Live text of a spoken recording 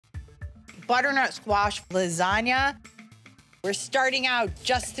butternut squash lasagna. We're starting out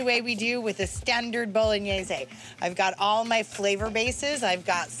just the way we do with a standard bolognese. I've got all my flavor bases. I've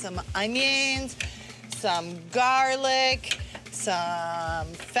got some onions, some garlic, some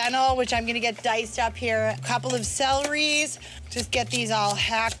fennel, which I'm gonna get diced up here, a couple of celeries. Just get these all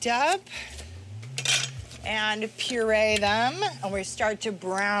hacked up and puree them. And we start to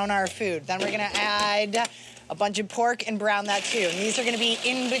brown our food. Then we're gonna add a bunch of pork and brown that too. And these are gonna be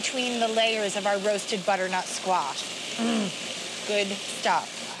in between the layers of our roasted butternut squash. Good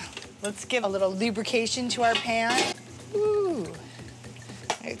stuff. Let's give a little lubrication to our pan. Ooh.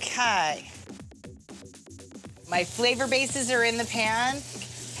 Okay. My flavor bases are in the pan.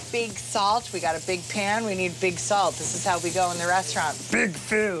 Big salt, we got a big pan, we need big salt. This is how we go in the restaurant, big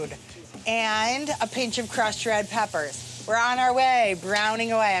food. And a pinch of crushed red peppers. We're on our way,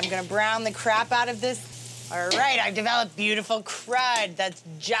 browning away. I'm gonna brown the crap out of this. All right, I've developed beautiful crud. That's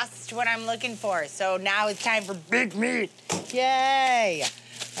just what I'm looking for. So now it's time for big meat. Yay.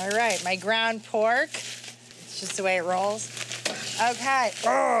 All right, my ground pork. It's just the way it rolls. Okay,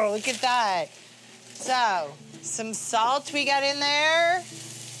 oh, look at that. So, some salt we got in there.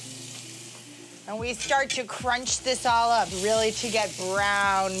 And we start to crunch this all up, really to get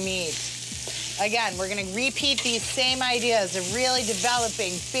brown meat. Again, we're gonna repeat these same ideas of really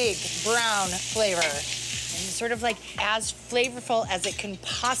developing big brown flavor. And sort of like as flavorful as it can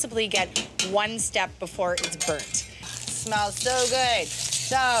possibly get, one step before it's burnt. Smells so good.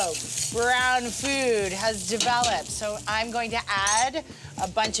 So, brown food has developed. So I'm going to add a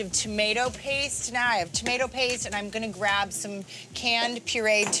bunch of tomato paste. Now I have tomato paste and I'm gonna grab some canned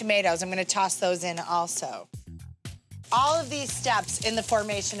pureed tomatoes. I'm gonna toss those in also. All of these steps in the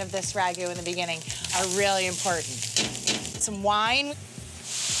formation of this ragu in the beginning are really important. Some wine.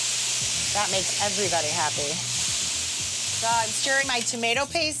 That makes everybody happy. So I'm stirring my tomato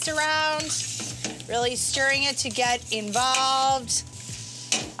paste around, really stirring it to get involved.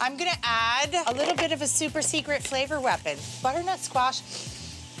 I'm gonna add a little bit of a super secret flavor weapon. Butternut squash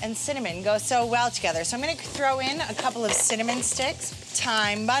and cinnamon go so well together. So I'm gonna throw in a couple of cinnamon sticks,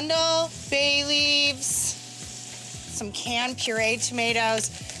 thyme bundle, bay leaves, some canned pureed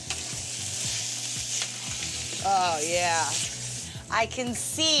tomatoes. Oh yeah. I can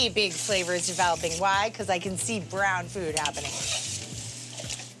see big flavors developing. Why? Because I can see brown food happening.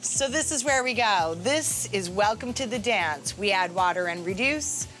 So this is where we go. This is welcome to the dance. We add water and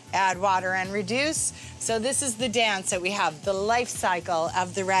reduce, add water and reduce. So this is the dance that we have, the life cycle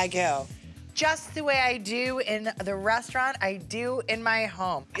of the ragu. Just the way I do in the restaurant, I do in my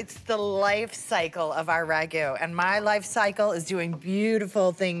home. It's the life cycle of our ragu, and my life cycle is doing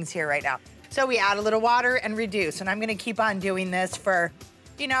beautiful things here right now. So we add a little water and reduce, and I'm gonna keep on doing this for,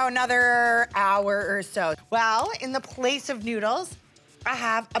 you know, another hour or so. Well, in the place of noodles, I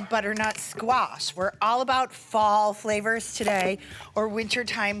have a butternut squash. We're all about fall flavors today, or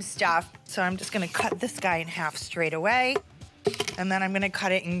wintertime stuff. So I'm just gonna cut this guy in half straight away, and then I'm gonna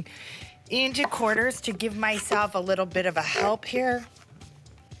cut it into quarters to give myself a little bit of a help here.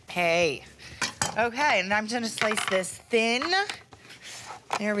 Hey, okay, and I'm gonna slice this thin.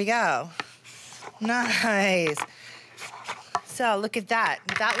 There we go. Nice. So look at that.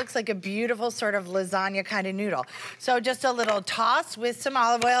 That looks like a beautiful sort of lasagna kind of noodle. So just a little toss with some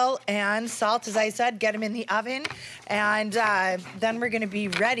olive oil and salt, as I said, get them in the oven. And then we're gonna be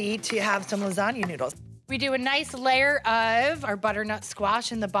ready to have some lasagna noodles. We do a nice layer of our butternut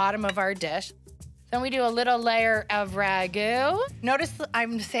squash in the bottom of our dish. Then we do a little layer of ragu. Notice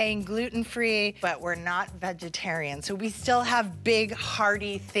I'm saying gluten-free, but we're not vegetarian, so we still have big,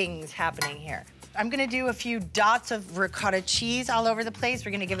 hearty things happening here. I'm gonna do a few dots of ricotta cheese all over the place.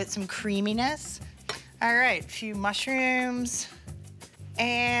 We're gonna give it some creaminess. All right, a few mushrooms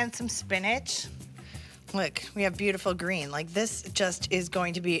and some spinach. Look, we have beautiful green. Like, this just is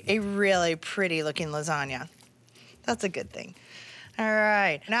going to be a really pretty looking lasagna. That's a good thing. All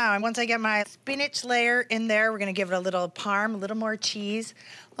right, now once I get my spinach layer in there, we're gonna give it a little parm, a little more cheese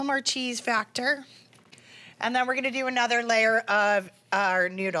factor. And then we're gonna do another layer of our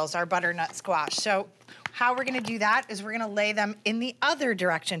noodles, our butternut squash. So how we're gonna do that is we're gonna lay them in the other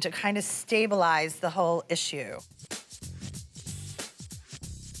direction to kind of stabilize the whole issue.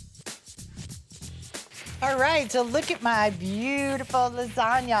 All right, so look at my beautiful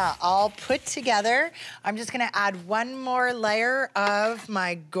lasagna all put together. I'm just gonna add one more layer of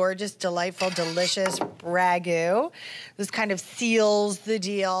my gorgeous, delightful, delicious ragu. This kind of seals the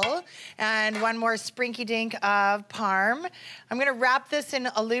deal. And one more sprinky dink of parm. I'm gonna wrap this in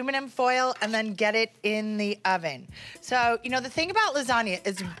aluminum foil and then get it in the oven. So, you know, the thing about lasagna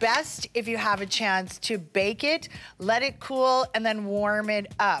is best if you have a chance to bake it, let it cool, and then warm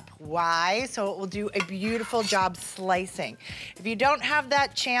it up. Why? So it will do a beautiful job slicing. If you don't have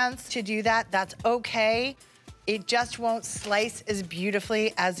that chance to do that, that's okay. It just won't slice as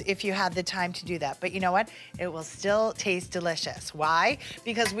beautifully as if you had the time to do that. But you know what? It will still taste delicious. Why?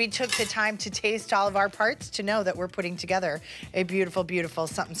 Because we took the time to taste all of our parts to know that we're putting together a beautiful, beautiful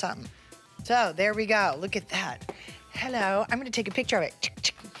something, something. So there we go. Look at that. Hello. I'm going to take a picture of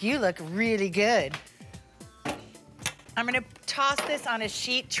it. You look really good. I'm gonna toss this on a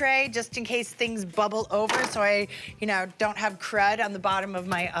sheet tray just in case things bubble over so I, you know, don't have crud on the bottom of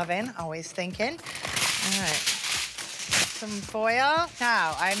my oven. Always thinking. All right. Some foil.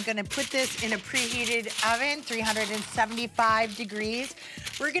 Now, I'm gonna put this in a preheated oven, 375 degrees.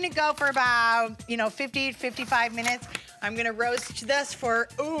 We're gonna go for about, 50, 55 minutes. I'm gonna roast this for,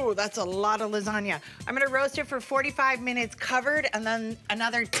 ooh, that's a lot of lasagna. I'm gonna roast it for 45 minutes covered and then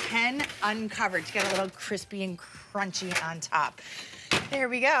another 10 uncovered to get a little crispy and crunchy on top. There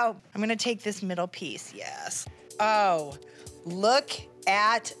we go. I'm gonna take this middle piece, yes. Oh, look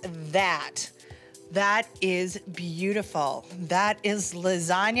at that. That is beautiful. That is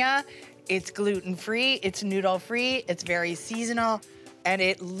lasagna. It's gluten-free, it's noodle-free, it's very seasonal, and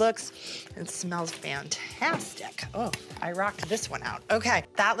it smells fantastic. Oh, I rocked this one out. Okay,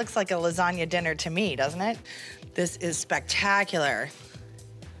 that looks like a lasagna dinner to me, doesn't it? This is spectacular.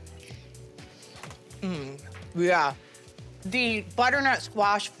 Yeah. The butternut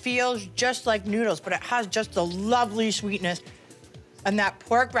squash feels just like noodles, but it has just the lovely sweetness. And that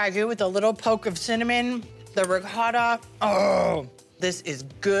pork ragu with a little poke of cinnamon, the ricotta, oh, this is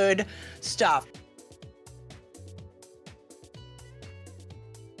good stuff.